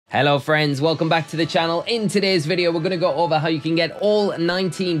Hello friends, welcome back to the channel. In today's video, we're going to go over how you can get all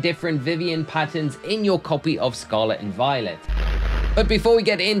 19 different Vivillon patterns in your copy of Scarlet and Violet. But before we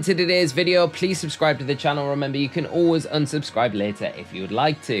get into today's video, please subscribe to the channel. Remember, you can always unsubscribe later if you would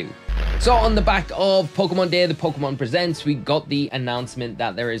like to. So on the back of Pokemon Day, the Pokemon Presents, we got the announcement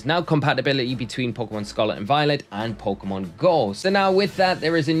that there is now compatibility between Pokemon Scarlet and Violet and Pokemon Go. So now with that,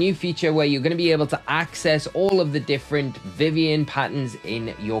 there is a new feature where you're going to be able to access all of the different Vivillon patterns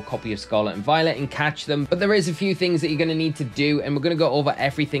in your copy of Scarlet and Violet and catch them. But there is a few things that you're going to need to do, and we're going to go over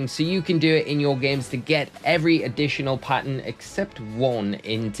everything so you can do it in your games to get every additional pattern except one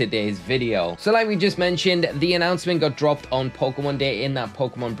in today's video. So like we just mentioned, the announcement got dropped on Pokemon Day in that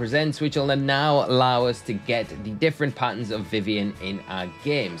Pokemon Presents, which will now allow us to get the different patterns of Vivillon in our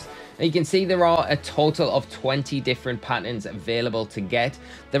games. Now you can see there are a total of 20 different patterns available to get.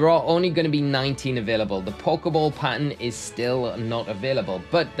 There are only going to be 19 available. The Pokeball pattern is still not available,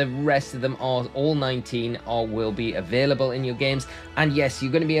 but the rest of them are all 19 will be available in your games. And yes,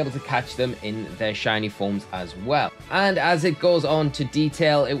 you're going to be able to catch them in their shiny forms as well. And as it goes on to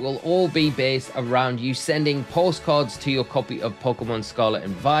detail, it will all be based around you sending postcards to your copy of Pokemon Scarlet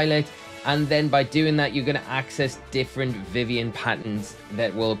and Violet. And then by doing that, you're going to access different Vivillon patterns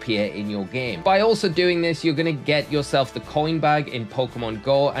that will appear in your game. By also doing this, you're going to get yourself the coin bag in Pokemon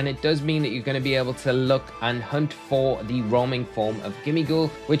Go, and it does mean that you're going to be able to look and hunt for the roaming form of Gimmighoul,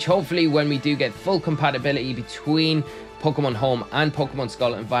 which hopefully when we do get full compatibility between Pokemon Home and Pokemon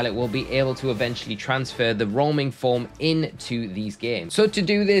Scarlet and Violet, will be able to eventually transfer the roaming form into these games. So to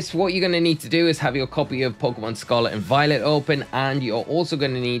do this, what you're going to need to do is have your copy of Pokemon Scarlet and Violet open, and you're also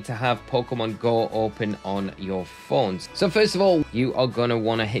going to need to have Pokemon Go open on your phones. So first of all, you are going to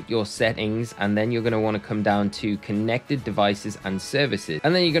want to hit your settings, and then you're going to want to come down to connected devices and services,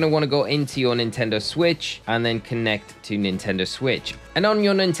 and then you're going to want to go into your Nintendo Switch and then connect to Nintendo Switch. And on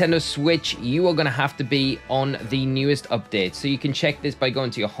your Nintendo Switch, you are going to have to be on the newest update. So you can check this by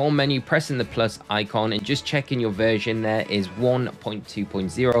going to your home menu, pressing the plus icon, and just checking your version there is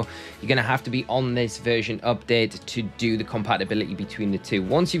 1.2.0. You're going to have to be on this version update to do the compatibility between the two.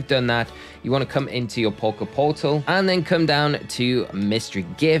 Once you've done that, you want to come into your Poké Portal and then come down to mystery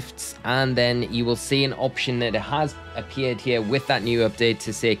gifts, and then you will see an option that has appeared here with that new update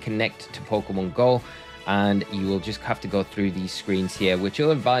to say connect to Pokemon Go. And you will just have to go through these screens here, which will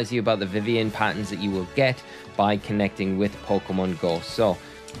advise you about the Vivillon patterns that you will get by connecting with Pokemon Go. So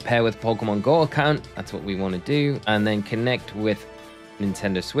pair with Pokemon Go account, that's what we want to do, and then connect with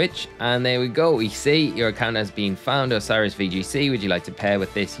Nintendo Switch, and there we go. We see your account has been found. Osirus VGC, would you like to pair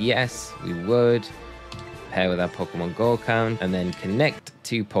with this? Yes, we would. Pair with our Pokemon Go account and then connect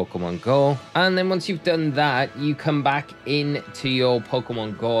to Pokemon Go. And then once you've done that, you come back into your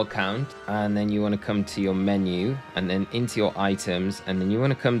Pokemon Go account, and then you want to come to your menu and then into your items, and then you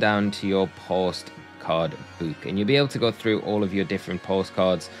want to come down to your postcard book, and you'll be able to go through all of your different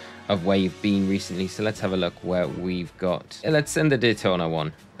postcards of where you've been recently. So let's have a look where we've got. Let's send the Daytona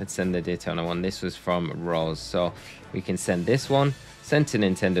one. Let's send the Daytona one. This was from Rose, so we can send this one. Send to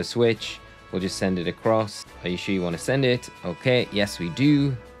Nintendo Switch. We'll just send it across. Are you sure you want to send it? Okay, yes we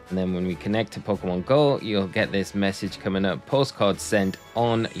do. And then when we connect to Pokemon Go, you'll get this message coming up, postcard sent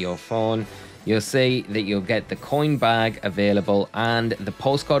on your phone. You'll see that you'll get the coin bag available, and the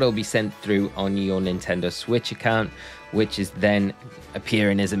postcard will be sent through on your Nintendo Switch account, which is then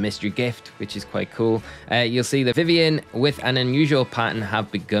appearing as a mystery gift, which is quite cool. You'll see the Vivillon with an unusual pattern have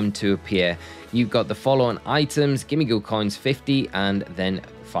begun to appear. You've got the following items: Gimmighoul coins 50, and then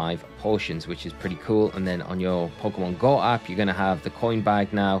 5 potions, which is pretty cool. And then on your Pokemon Go app, you're going to have the coin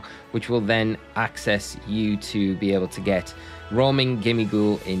bag now, which will then access you to be able to get roaming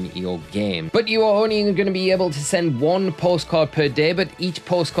Gimmighoul in your game. But you are only going to be able to send one postcard per day, but each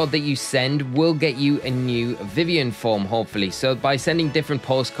postcard that you send will get you a new Vivillon form, hopefully. So by sending different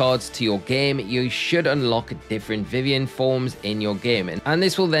postcards to your game, you should unlock different Vivillon forms in your game, and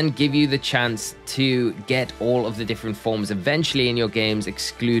this will then give you the chance to get all of the different forms eventually in your games,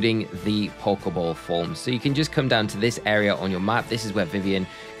 excluding the Pokeball forms. So you can just come down to this area on your map. This is where Vivillon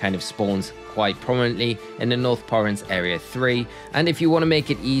kind of spawns quite prominently, in the North Province Area 3. And if you want to make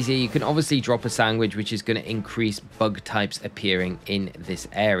it easier, you can obviously drop a sandwich, which is going to increase bug types appearing in this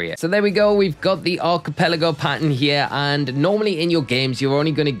area. So there we go, we've got the archipelago pattern here, and normally in your games you're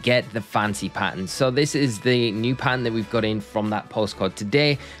only going to get the fancy patterns. So this is the new pattern that we've got in from that postcard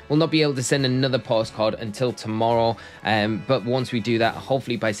today. We'll not be able to send another postcard until tomorrow, but once we do that,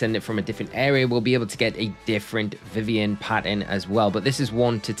 hopefully by sending it from a different area, we'll be able to get a different Vivillon pattern as well. But this is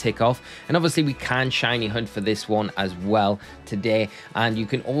one to tick off, and obviously we can shiny hunt for this one as well today, and you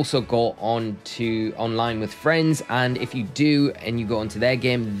can also go on to online with friends, and if you do and you go onto their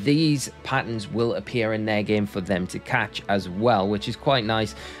game, these patterns will appear in their game for them to catch as well, which is quite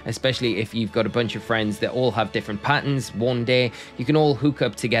nice, especially if you've got a bunch of friends that all have different patterns. One day you can all hook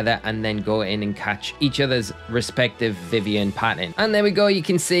up together and then go in and catch each other's respective Vivillon pattern. And there we go, you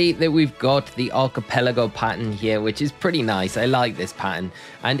can see that we've got the archipelago pattern here, which is pretty nice. I like this pattern.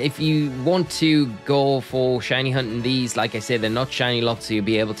 And if you want to go for shiny hunting these, like I said, they're not shiny locked, so you'll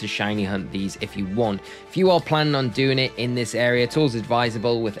be able to shiny hunt these if you want. If you are planning on doing it in this area, it's always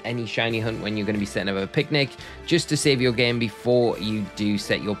advisable with any shiny hunt when you're going to be setting up a picnic, just to save your game before you do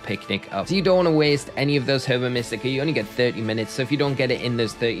set your picnic up. So you don't want to waste any of those Herba Mystica. You only get 30 minutes, so if you don't get it in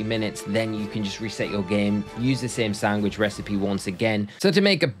those 30 minutes, then you can just reset your game, use the same sandwich recipe once again. So to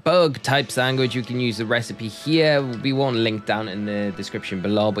make a bug type sandwich, you can use the recipe here. We won't link down in the description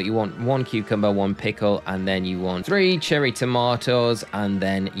below, but you want 1 cucumber, 1 pickle, and then you want 3 cherry tomatoes, and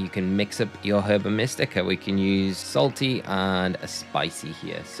then you can mix up your Herba Mystica. We can use salty and a spicy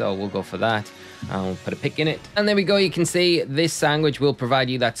here, so we'll go for that. I'll put a pick in it, and there we go. You can see this sandwich will provide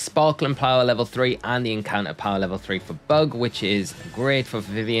you that sparkling power level 3 and the encounter power level 3 for bug, which is great for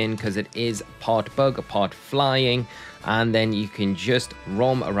Vivillon because it is part bug, part flying. And then you can just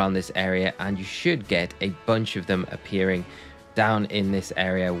roam around this area and you should get a bunch of them appearing down in this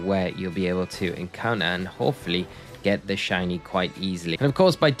area where you'll be able to encounter and hopefully get the shiny quite easily. And of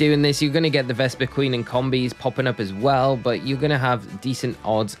course, by doing this, you're going to get the Vesper Queen and combis popping up as well, but you're going to have decent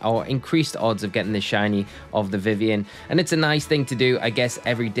odds or increased odds of getting the shiny of the Vivillon. And it's a nice thing to do, I guess,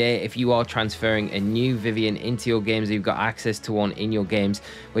 every day if you are transferring a new Vivillon into your games, you've got access to one in your games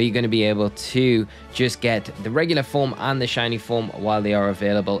where you're going to be able to just get the regular form and the shiny form while they are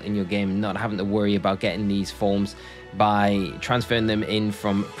available in your game, not having to worry about getting these forms by transferring them in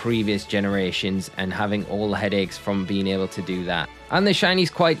from previous generations and having all the headaches from being able to do that. And the shiny is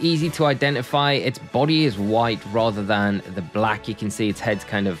quite easy to identify. Its body is white rather than the black. You can see its head's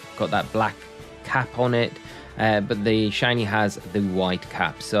kind of got that black cap on it, but the shiny has the white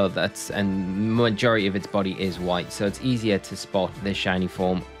cap, so that's, and majority of its body is white, so it's easier to spot the shiny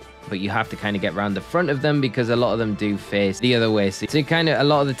form. But you have to kind of get around the front of them because a lot of them do face the other way. So you kind of, a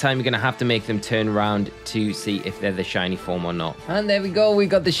lot of the time, you're going to have to make them turn around to see if they're the shiny form or not. And there we go. We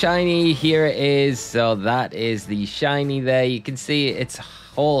got the shiny. Here it is. So that is the shiny there. You can see its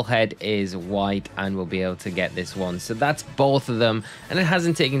whole head is white and we'll be able to get this one. So that's both of them. And it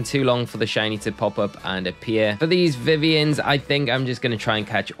hasn't taken too long for the shiny to pop up and appear. For these Vivillons, I think I'm just going to try and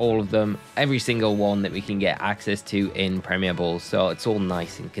catch all of them. Every single one that we can get access to in Premier Balls. So it's all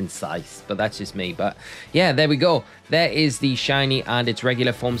nice and concise, but that's just me. But yeah, there we go. There is the shiny and its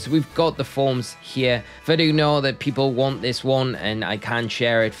regular form. So we've got the forms here. If I do know that people want this one and I can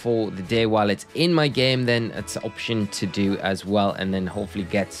share it for the day while it's in my game, then it's an option to do as well. And then hopefully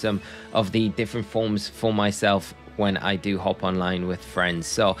get some of the different forms for myself when I do hop online with friends.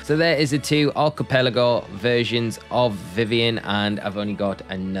 So there is the 2 archipelago versions of Vivillon, and I've only got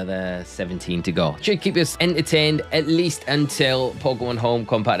another 17 to go. Should keep us entertained at least until Pokemon Home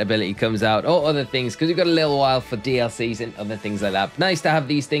compatibility comes out, or other things, because we've got a little while for DLCs and other things like that. Nice to have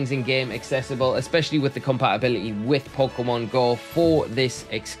these things in game accessible, especially with the compatibility with Pokemon Go for this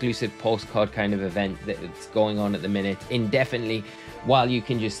exclusive postcard kind of event that's going on at the minute indefinitely, while you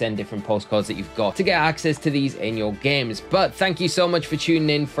can just send different postcards that you've got to get access to these in your games. But thank you so much for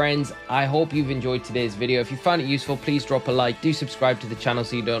tuning in, friends. I hope you've enjoyed today's video. If you found it useful, please drop a like. Do subscribe to the channel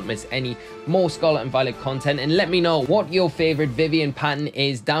so you don't miss any more Scarlet and Violet content, and let me know what your favorite Vivillon pattern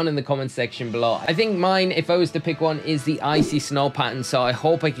is down in the comment section below. I think mine, if I was to pick one, is the Icy Snow pattern, so I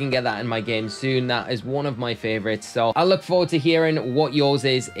hope I can get that in my game soon. That is one of my favorites, so I look forward to hearing what yours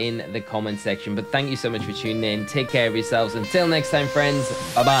is in the comment section. But thank you so much for tuning in. Take care of yourselves. Until next time, friends.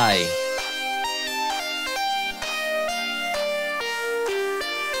 Bye bye.